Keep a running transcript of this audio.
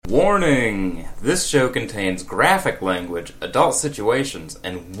Warning! This show contains graphic language, adult situations,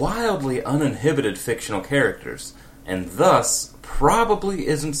 and wildly uninhibited fictional characters, and thus probably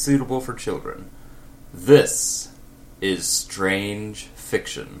isn't suitable for children. This is Strange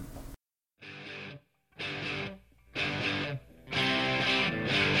Fiction.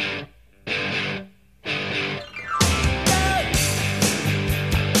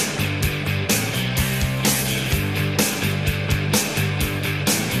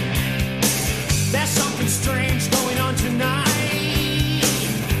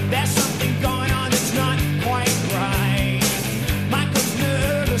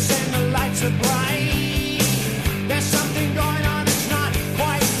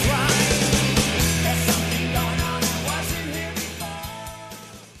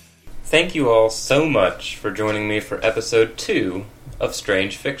 Thank you all so much for joining me for episode 2 of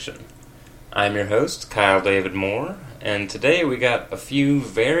Strange Fiction. I'm your host, Kyle David Moore, and today we got a few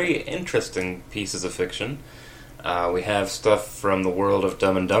very interesting pieces of fiction. We have stuff from the world of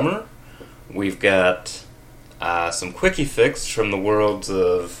Dumb and Dumber. We've got some quickie fix from the worlds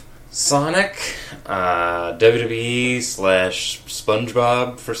of Sonic, WWE /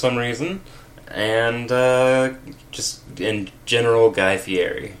 SpongeBob for some reason, and just in general Guy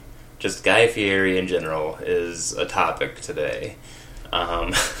Fieri. Just Guy Fieri in general is a topic today.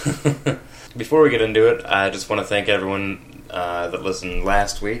 Before we get into it, I just want to thank everyone that listened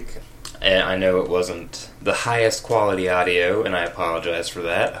last week. I know it wasn't the highest quality audio, and I apologize for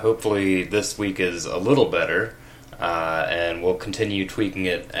that. Hopefully this week is a little better, and we'll continue tweaking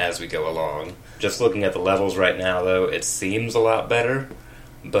it as we go along. Just looking at the levels right now, though, it seems a lot better,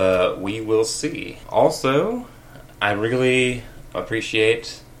 but we will see. Also, I really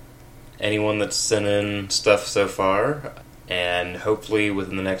appreciate anyone that's sent in stuff so far, and hopefully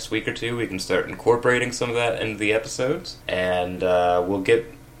within the next week or two we can start incorporating some of that into the episodes, and we'll get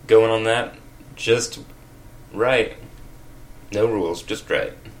going on that just right. No rules, just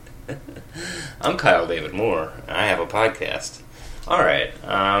right. I'm Kyle David Moore, and I have a podcast. Alright,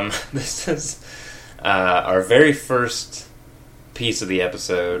 this is our very first piece of the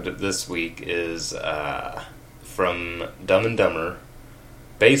episode this week is from Dumb and Dumber,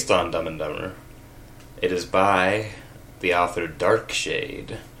 based on Dumb and Dumber. It is by the author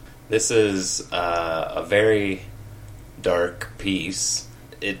Darkshade. This is a very dark piece.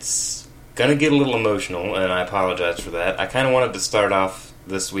 It's gonna get a little emotional, and I apologize for that. I kind of wanted to start off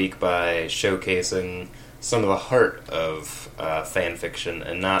this week by showcasing some of the heart of fan fiction,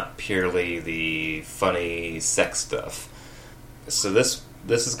 and not purely the funny sex stuff. So this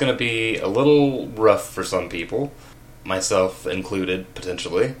is gonna be a little rough for some people, myself included,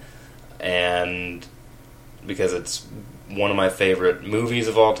 potentially, and because it's one of my favorite movies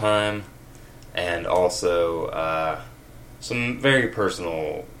of all time, and also some very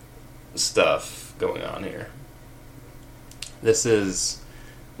personal stuff going on here. This is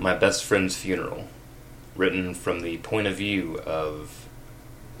My Best Friend's Funeral, written from the point of view of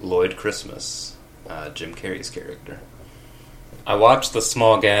Lloyd Christmas, Jim Carrey's character. I watched the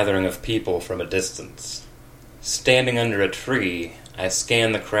small gathering of people from a distance. Standing under a tree, I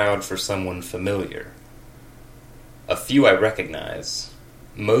scan the crowd for someone familiar. A few I recognize.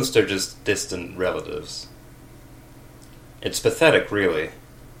 Most are just distant relatives. It's pathetic, really.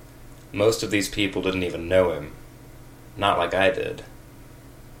 Most of these people didn't even know him. Not like I did.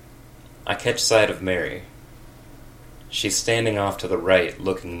 I catch sight of Mary. She's standing off to the right,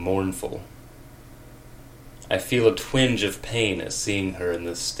 looking mournful. I feel a twinge of pain at seeing her in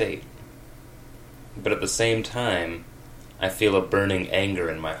this state. But at the same time, I feel a burning anger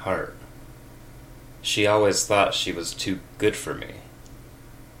in my heart. She always thought she was too good for me.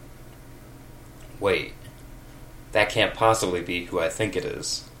 Wait, that can't possibly be who I think it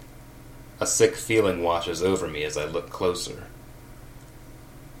is. A sick feeling washes over me as I look closer.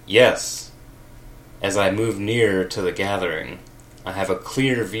 Yes, as I move nearer to the gathering, I have a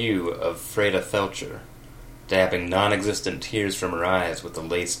clear view of Freda Felcher, dabbing non-existent tears from her eyes with the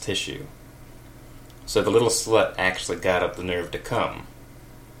lace tissue. So the little slut actually got up the nerve to come.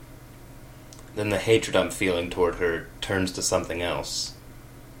 Then the hatred I'm feeling toward her turns to something else.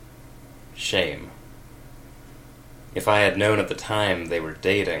 Shame. If I had known at the time they were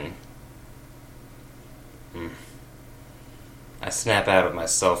dating... I snap out of my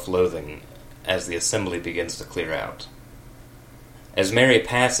self-loathing as the assembly begins to clear out. As Mary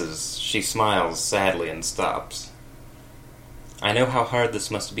passes, she smiles sadly and stops. I know how hard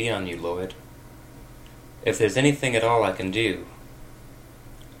this must be on you, Lloyd. If there's anything at all I can do...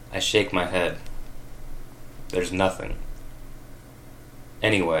 I shake my head. There's nothing.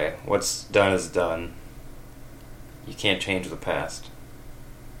 Anyway, what's done is done. You can't change the past.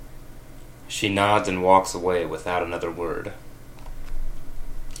 She nods and walks away without another word.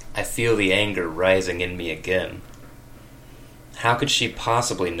 I feel the anger rising in me again. How could she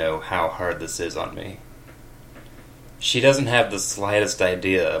possibly know how hard this is on me? She doesn't have the slightest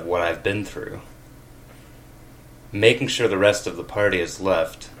idea of what I've been through. Making sure the rest of the party is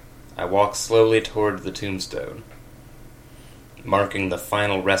left, I walk slowly toward the tombstone, marking the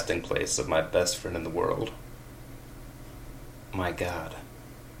final resting place of my best friend in the world. My God.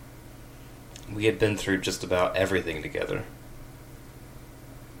 We had been through just about everything together.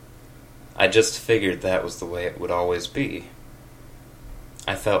 I just figured that was the way it would always be.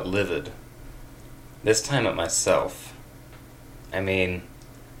 I felt livid. This time at myself. I mean,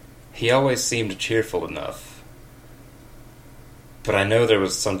 he always seemed cheerful enough. But I know there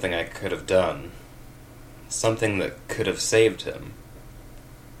was something I could have done. Something that could have saved him.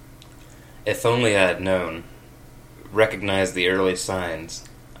 If only I had known, recognized the early signs,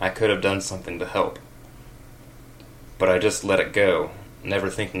 I could have done something to help. But I just let it go, never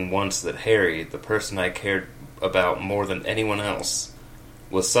thinking once that Harry, the person I cared about more than anyone else,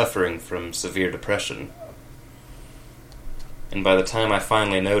 was suffering from severe depression. And by the time I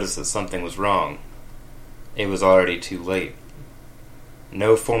finally noticed that something was wrong, it was already too late.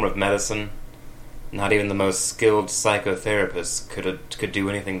 No form of medicine, not even the most skilled psychotherapist could do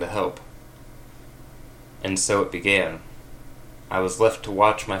anything to help. And so it began. I was left to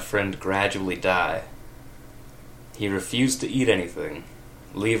watch my friend gradually die. He refused to eat anything,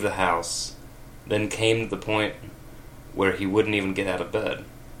 leave the house, then came to the point where he wouldn't even get out of bed.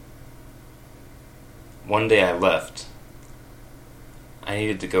 One day I left. I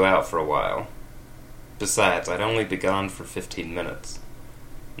needed to go out for a while. Besides, I'd only be gone for 15 minutes.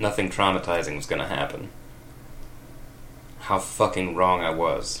 Nothing traumatizing was going to happen. How fucking wrong I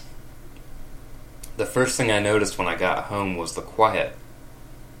was. The first thing I noticed when I got home was the quiet.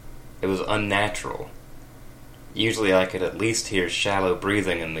 It was unnatural. Usually I could at least hear shallow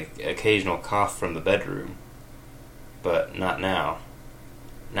breathing and the occasional cough from the bedroom. But not now.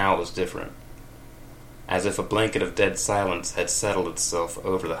 Now it was different. As if a blanket of dead silence had settled itself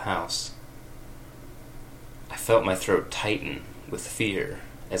over the house. I felt my throat tighten with fear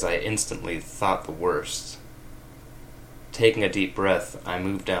as I instantly thought the worst. Taking a deep breath, I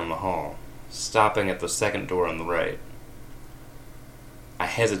moved down the hall, stopping at the second door on the right. I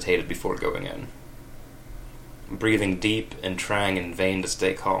hesitated before going in, breathing deep and trying in vain to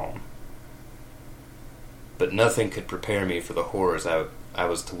stay calm. But nothing could prepare me for the horrors I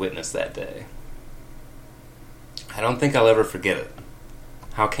was to witness that day. I don't think I'll ever forget it.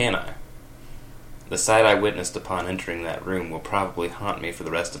 How can I? The sight I witnessed upon entering that room will probably haunt me for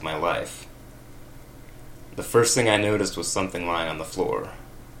the rest of my life. The first thing I noticed was something lying on the floor.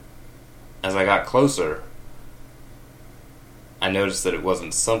 As I got closer, I noticed that it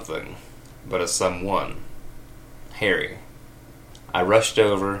wasn't something, but a someone. Harry. I rushed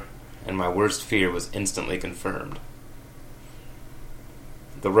over, and my worst fear was instantly confirmed.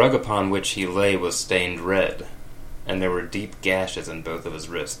 The rug upon which he lay was stained red, and there were deep gashes in both of his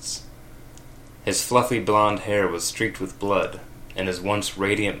wrists. His fluffy blonde hair was streaked with blood, and his once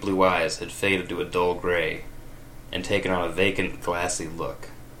radiant blue eyes had faded to a dull gray, and taken on a vacant, glassy look.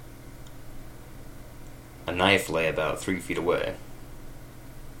 A knife lay about 3 feet away.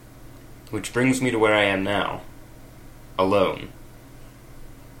 Which brings me to where I am now, alone,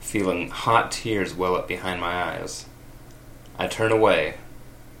 feeling hot tears well up behind my eyes. I turn away,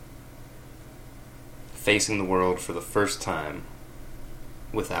 facing the world for the first time,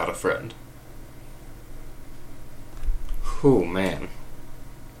 without a friend. Oh, man.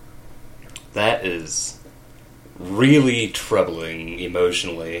 That is really troubling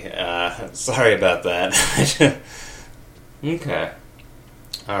emotionally. Sorry about that. Okay.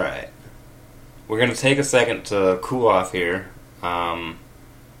 Alright. We're going to take a second to cool off here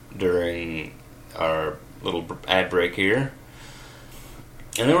during our little ad break here.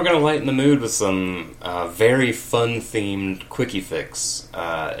 And then we're going to lighten the mood with some very fun-themed quickie fix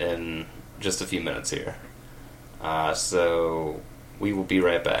in just a few minutes here. So we will be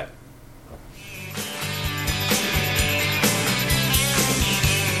right back.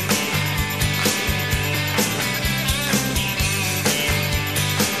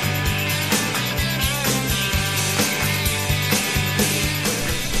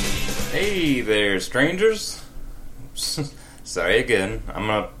 Hey there, strangers. Sorry again. I'm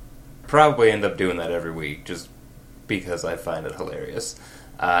going to probably end up doing that every week just because I find it hilarious.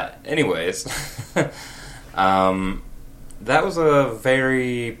 Anyways, that was a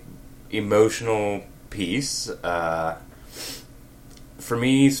very emotional piece. For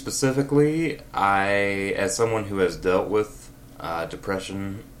me specifically, as someone who has dealt with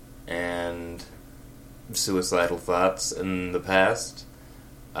depression and suicidal thoughts in the past.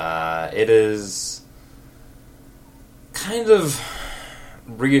 It is kind of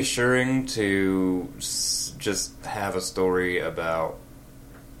reassuring to just have a story about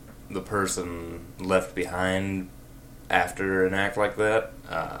the person left behind after an act like that.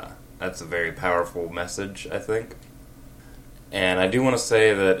 That's a very powerful message, I think. And I do want to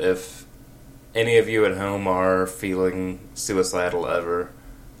say that if any of you at home are feeling suicidal ever,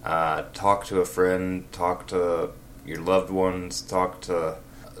 talk to a friend, talk to your loved ones, talk to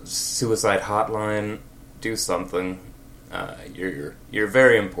suicide hotline, do something. You're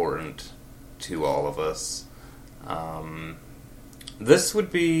very important to all of us. This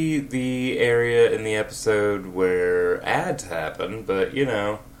would be the area in the episode where ads happen, but,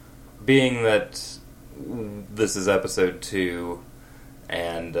 being that this is episode 2,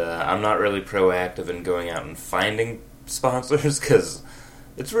 and I'm not really proactive in going out and finding sponsors, because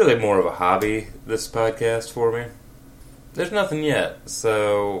it's really more of a hobby, this podcast, for me. There's nothing yet,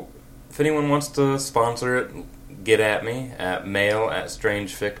 so if anyone wants to sponsor it, get at me at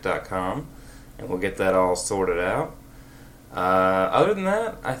mail@strangefic.com, and we'll get that all sorted out. Other than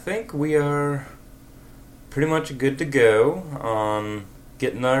that, I think we are pretty much good to go on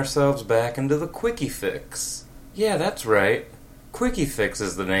getting ourselves back into the Quickie Fix. Yeah, that's right. Quickie Fix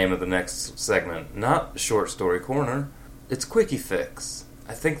is the name of the next segment, not Short Story Corner. It's Quickie Fix.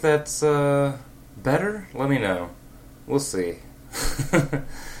 I think that's better? Let me know. We'll see.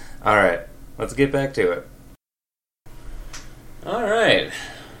 Alright, let's get back to it. Alright,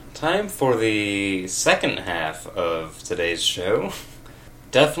 time for the second half of today's show.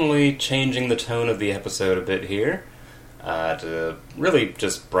 Definitely changing the tone of the episode a bit here, to really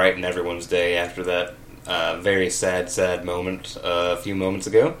just brighten everyone's day after that very sad moment a few moments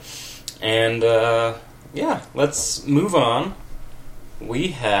ago. And, let's move on. We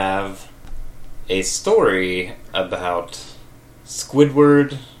have a story about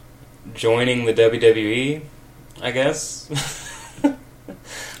Squidward joining the WWE, I guess.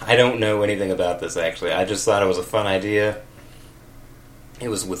 I don't know anything about this, actually. I just thought it was a fun idea. It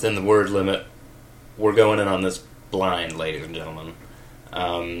was within the word limit. We're going in on this blind, ladies and gentlemen.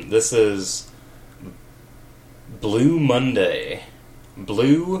 This is Blue Monday.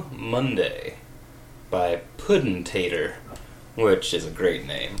 Blue Monday by Puddin' Tater, which is a great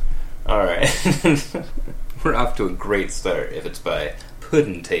name. Alright. We're off to a great start if it's by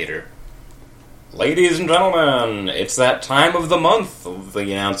Puddin' Tater. Ladies and gentlemen, it's that time of the month, the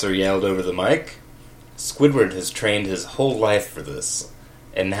announcer yelled over the mic. Squidward has trained his whole life for this,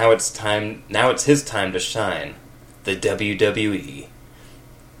 and now it's his time to shine. The WWE.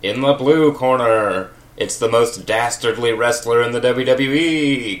 In the blue corner, it's the most dastardly wrestler in the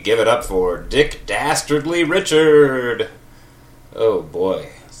WWE. Give it up for Dick Dastardly Richard. Oh boy,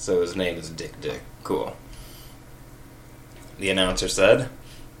 so his name is Dick. Cool. The announcer said,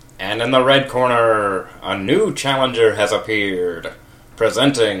 and in the red corner, a new challenger has appeared,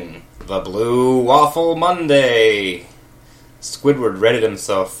 presenting the Blue Waffle Monday. Squidward readied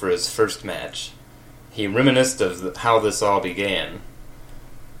himself for his first match. He reminisced of how this all began.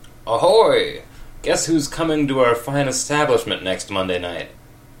 Ahoy! Guess who's coming to our fine establishment next Monday night?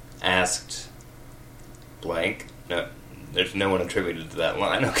 Asked blank. No, there's no one attributed to that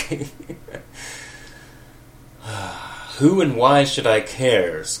line, okay. Who and why should I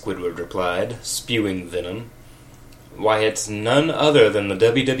care? Squidward replied, spewing venom. Why, it's none other than the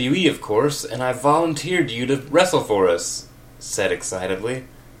WWE, of course, and I volunteered you to wrestle for us, said excitedly.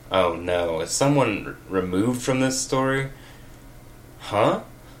 Oh no, is someone removed from this story? Huh?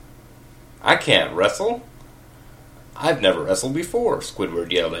 I can't wrestle? I've never wrestled before,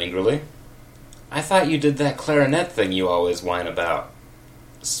 Squidward yelled angrily. I thought you did that clarinet thing you always whine about,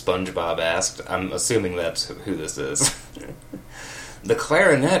 SpongeBob asked. I'm assuming that's who this is. The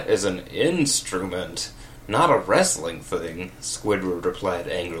clarinet is an instrument, not a wrestling thing, Squidward replied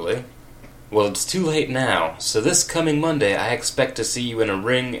angrily. Well, it's too late now, so this coming Monday I expect to see you in a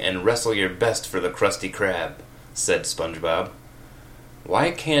ring and wrestle your best for the Krusty Krab, said SpongeBob.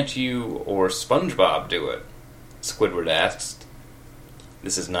 Why can't you or SpongeBob do it? Squidward asked.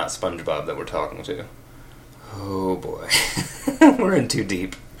 This is not SpongeBob that we're talking to. Oh boy. We're in too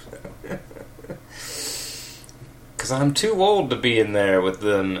deep. Because I'm too old to be in there with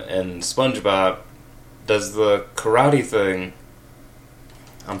them, and SpongeBob does the karate thing.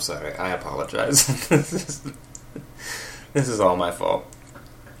 I'm sorry, I apologize. This is all my fault.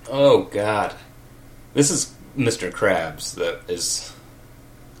 Oh god. This is Mr. Krabs that is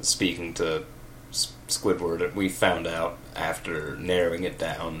speaking to Squidward. We found out after narrowing it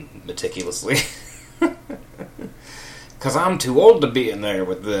down meticulously. 'Cause I'm too old to be in there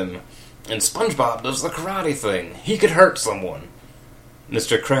with them. And SpongeBob does the karate thing. He could hurt someone.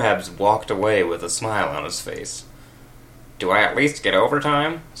 Mr. Krabs walked away with a smile on his face. Do I at least get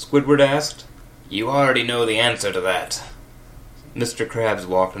overtime? Squidward asked. You already know the answer to that. Mr. Krabs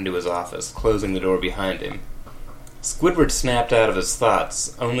walked into his office, closing the door behind him. Squidward snapped out of his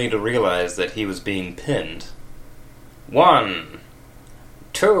thoughts, only to realize that he was being pinned. 1,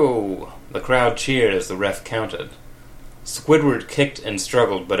 2... The crowd cheered as the ref counted. Squidward kicked and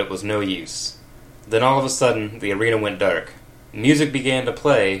struggled, but it was no use. Then all of a sudden, the arena went dark. Music began to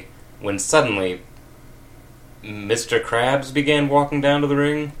play, when suddenly, Mr. Krabs began walking down to the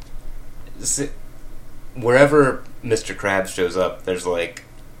ring. Wherever Mr. Krabs shows up, there's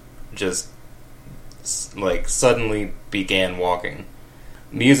suddenly began walking.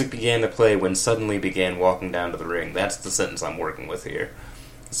 Music began to play when suddenly began walking down to the ring. That's the sentence I'm working with here.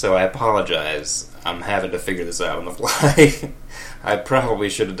 So I apologize. I'm having to figure this out on the fly. I probably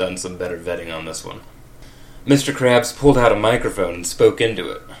should have done some better vetting on this one. Mr. Krabs pulled out a microphone and spoke into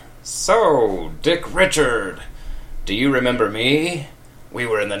it. So, Dick Richard, do you remember me? We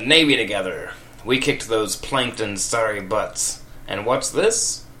were in the Navy together. We kicked those plankton sorry butts. And what's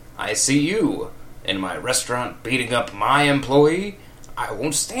this? I see you in my restaurant beating up my employee. I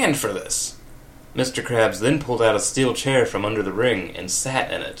won't stand for this. Mr. Krabs then pulled out a steel chair from under the ring and sat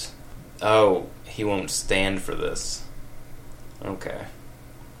in it. Oh, he won't stand for this. Okay.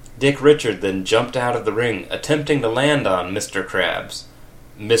 Dick Richard then jumped out of the ring, attempting to land on Mr. Krabs.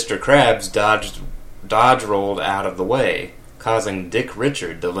 Mr. Krabs dodge-rolled out of the way, causing Dick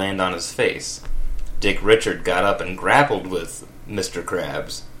Richard to land on his face. Dick Richard got up and grappled with Mr.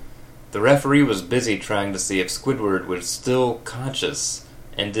 Krabs. The referee was busy trying to see if Squidward was still conscious,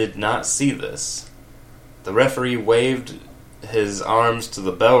 and did not see this. The referee waved his arms to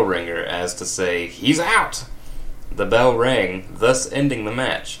the bell ringer as to say, "He's out!" The bell rang, thus ending the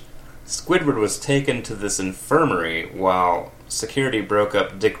match. Squidward was taken to this infirmary while security broke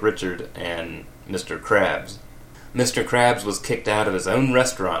up Dick Richard and Mr. Krabs. Mr. Krabs was kicked out of his own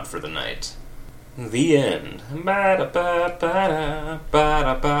restaurant for the night. The end. I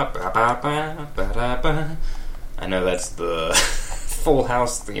know that's the Full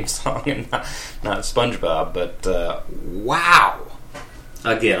House theme song and not SpongeBob, but wow!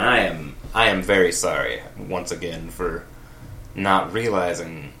 Again, I am very sorry once again for not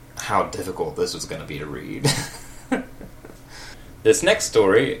realizing how difficult this was going to be to read. This next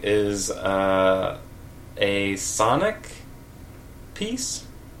story is a Sonic piece.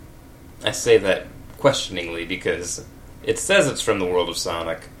 I say that questioningly because it says it's from the world of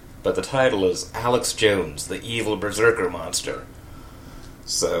Sonic, but the title is Alex Jones, the Evil Berserker Monster.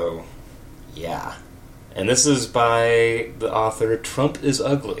 So, yeah. And this is by the author Trump is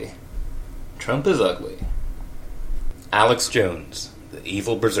Ugly. Trump is Ugly. Alex Jones, the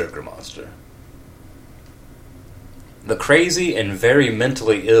Evil Berserker Monster. The crazy and very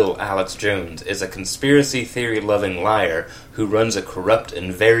mentally ill Alex Jones is a conspiracy theory-loving liar who runs a corrupt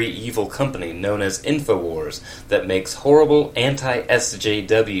and very evil company known as InfoWars that makes horrible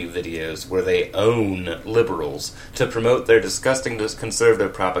anti-SJW videos where they own liberals to promote their disgusting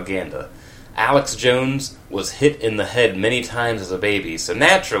conservative propaganda. Alex Jones was hit in the head many times as a baby, so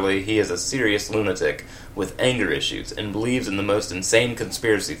naturally he is a serious lunatic with anger issues and believes in the most insane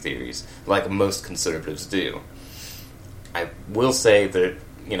conspiracy theories, like most conservatives do. I will say that,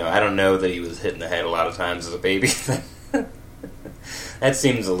 I don't know that he was hit in the head a lot of times as a baby. That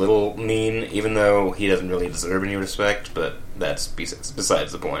seems a little mean, even though he doesn't really deserve any respect, but that's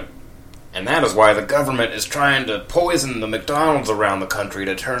besides the point. And that is why the government is trying to poison the McDonald's around the country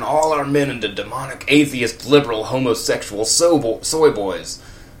to turn all our men into demonic, atheist, liberal, homosexual soy boys,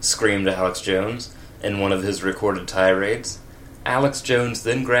 screamed Alex Jones in one of his recorded tirades. Alex Jones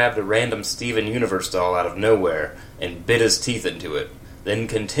then grabbed a random Steven Universe doll out of nowhere and bit his teeth into it, then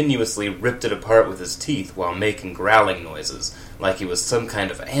continuously ripped it apart with his teeth while making growling noises, like he was some kind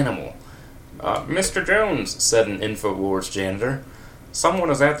of animal. Mr. Jones, said an InfoWars janitor,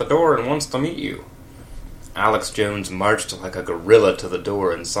 someone is at the door and wants to meet you. Alex Jones marched like a gorilla to the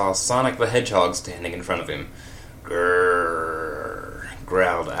door and saw Sonic the Hedgehog standing in front of him. Grrr,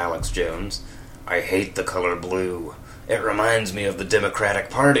 growled Alex Jones. I hate the color blue. It reminds me of the Democratic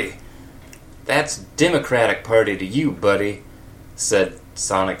Party. That's Democratic Party to you, buddy, said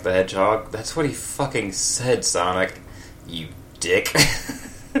Sonic the Hedgehog. That's what he fucking said, Sonic. You dick.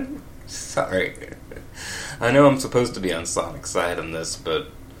 Sorry. I know I'm supposed to be on Sonic's side on this,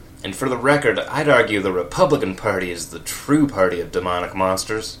 and for the record, I'd argue the Republican Party is the true party of demonic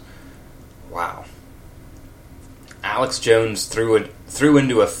monsters. Wow. Alex Jones threw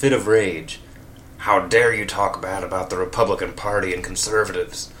into a fit of rage. "How dare you talk bad about the Republican Party and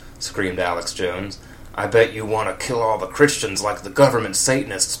conservatives," screamed Alex Jones. "I bet you want to kill all the Christians like the government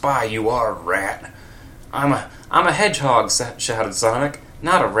Satanist spy you are, rat." I'm a hedgehog," shouted Sonic,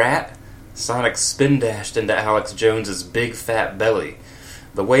 "not a rat." Sonic spin-dashed into Alex Jones's big fat belly.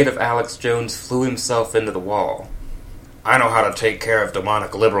 The weight of Alex Jones flew himself into the wall. "I know how to take care of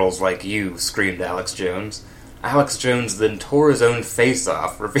demonic liberals like you," screamed Alex Jones. Alex Jones then tore his own face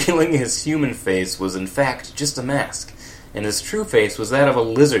off, revealing his human face was in fact just a mask, and his true face was that of a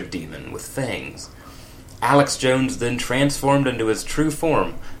lizard demon with fangs. Alex Jones then transformed into his true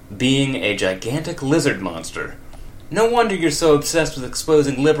form, being a gigantic lizard monster. "No wonder you're so obsessed with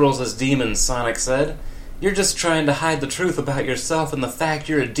exposing liberals as demons," Sonic said. "You're just trying to hide the truth about yourself and the fact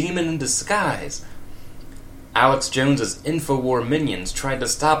you're a demon in disguise." Alex Jones's Infowar minions tried to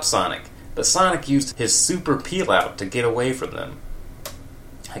stop Sonic, but Sonic used his super peel-out to get away from them.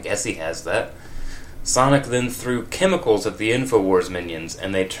 I guess he has that. Sonic then threw chemicals at the Infowars minions,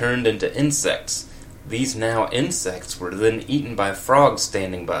 and they turned into insects. These now insects were then eaten by frogs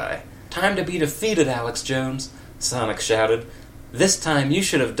standing by. "Time to be defeated, Alex Jones," Sonic shouted. "This time you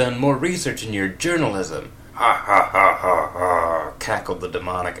should have done more research in your journalism." "Ha ha ha ha ha," cackled the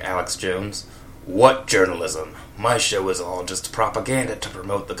demonic Alex Jones. "What journalism? My show is all just propaganda to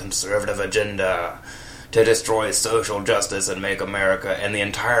promote the conservative agenda, to destroy social justice and make America and the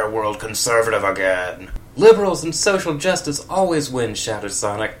entire world conservative again." "Liberals and social justice always win," shouted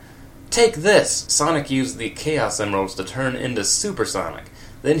Sonic. "Take this!" Sonic used the Chaos Emeralds to turn into Supersonic.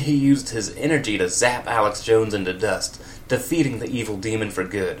 Then he used his energy to zap Alex Jones into dust, defeating the evil demon for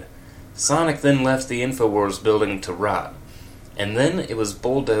good. Sonic then left the Infowars building to rot, and then it was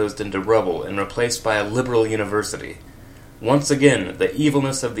bulldozed into rubble and replaced by a liberal university. Once again, the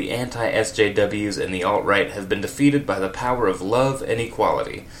evilness of the anti-SJWs and the alt-right have been defeated by the power of love and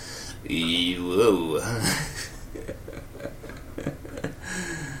equality. Whoa.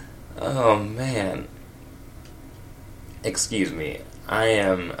 Oh, man. Excuse me. I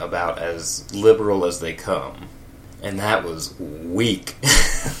am about as liberal as they come. And that was weak.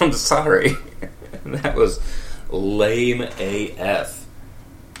 I'm sorry. That was lame AF.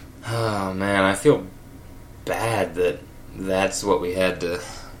 Oh, man. I feel bad that that's what we had to...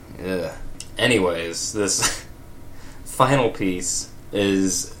 Ugh. Anyways, this final piece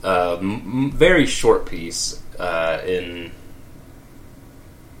is a very short piece in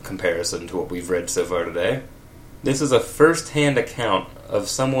comparison to what we've read so far today. This is a first-hand account of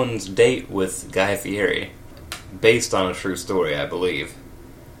someone's date with Guy Fieri, based on a true story, I believe.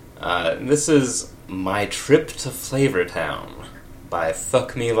 This is My Trip to Flavortown by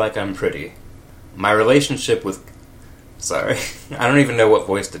Fuck Me Like I'm Pretty. My relationship with... Sorry, I don't even know what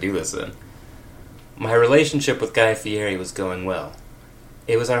voice to do this in. My relationship with Guy Fieri was going well.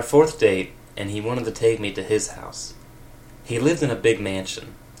 It was our 4th date, and he wanted to take me to his house. He lived in a big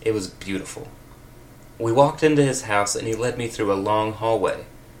mansion. It was beautiful. We walked into his house, and he led me through a long hallway.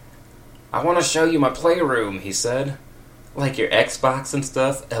 "I want to show you my playroom," he said. "Like your Xbox and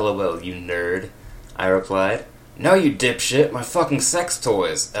stuff? LOL, you nerd," I replied. "No, you dipshit, my fucking sex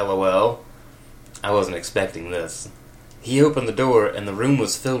toys, LOL." I wasn't expecting this. He opened the door, and the room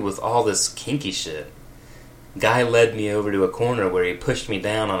was filled with all this kinky shit. Guy led me over to a corner where he pushed me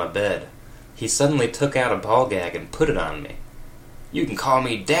down on a bed. He suddenly took out a ball gag and put it on me. "You can call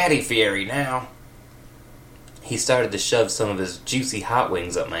me Daddy Fieri now." He started to shove some of his juicy hot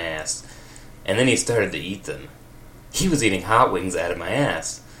wings up my ass, and then he started to eat them. He was eating hot wings out of my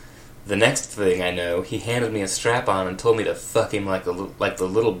ass. The next thing I know, he handed me a strap-on and told me to fuck him like the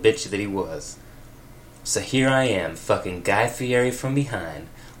little bitch that he was. So here I am, fucking Guy Fieri from behind,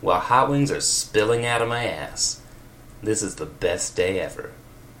 while hot wings are spilling out of my ass. This is the best day ever.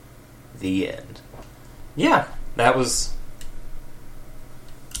 The end. Yeah, that was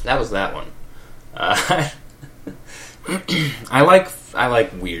that one. I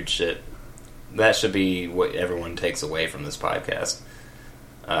like weird shit. That should be what everyone takes away from this podcast.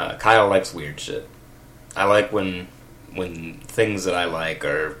 Kyle likes weird shit. I like when things that I like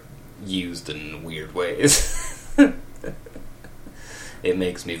are used in weird ways. It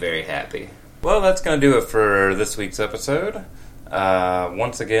makes me very happy. Well, that's going to do it for this week's episode.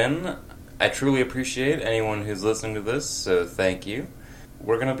 Once again, I truly appreciate anyone who's listening to this, so thank you.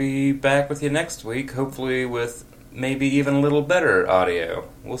 We're going to be back with you next week, hopefully with maybe even a little better audio.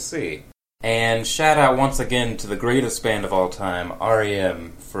 We'll see. And shout out once again to the greatest band of all time,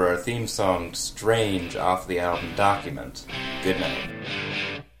 R.E.M., for our theme song, Strange, off the album Document. Good night.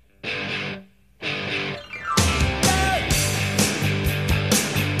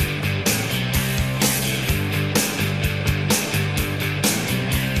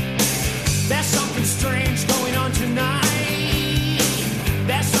 There's something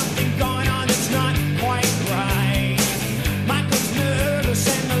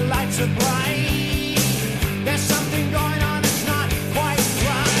There's something going